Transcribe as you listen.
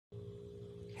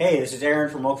Hey, this is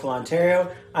Aaron from Oakville,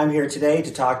 Ontario. I'm here today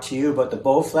to talk to you about the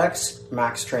Bowflex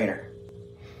MAX Trainer.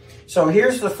 So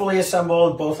here's the fully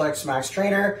assembled Bowflex MAX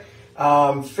Trainer.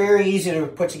 Very easy to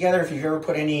put together if you've ever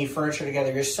put any furniture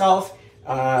together yourself.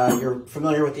 You're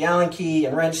familiar with the Allen key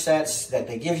and wrench sets that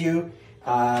they give you.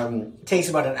 It takes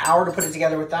about an hour to put it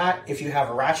together with that. If you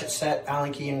have a ratchet set,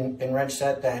 Allen key and wrench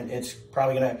set, then it's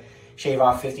probably gonna shave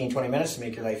off 15-20 minutes to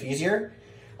make your life easier.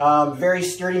 Very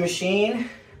sturdy machine.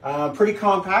 Pretty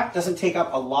compact, doesn't take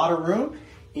up a lot of room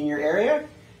in your area.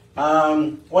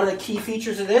 One of the key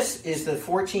features of this is the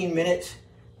 14-minute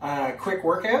quick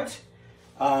workout.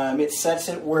 It sets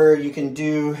it where you can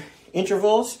do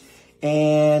intervals,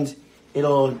 and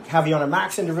it'll have you on a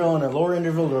max interval and a lower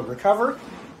interval to recover,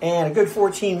 and a good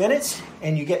 14 minutes,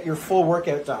 and you get your full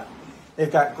workout done.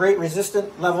 They've got great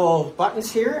resistant level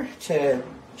buttons here to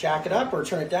jack it up or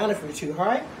turn it down if you're too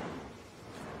high.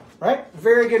 Right,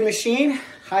 very good machine.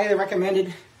 Highly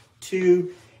recommended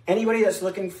to anybody that's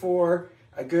looking for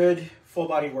a good full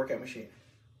body workout machine.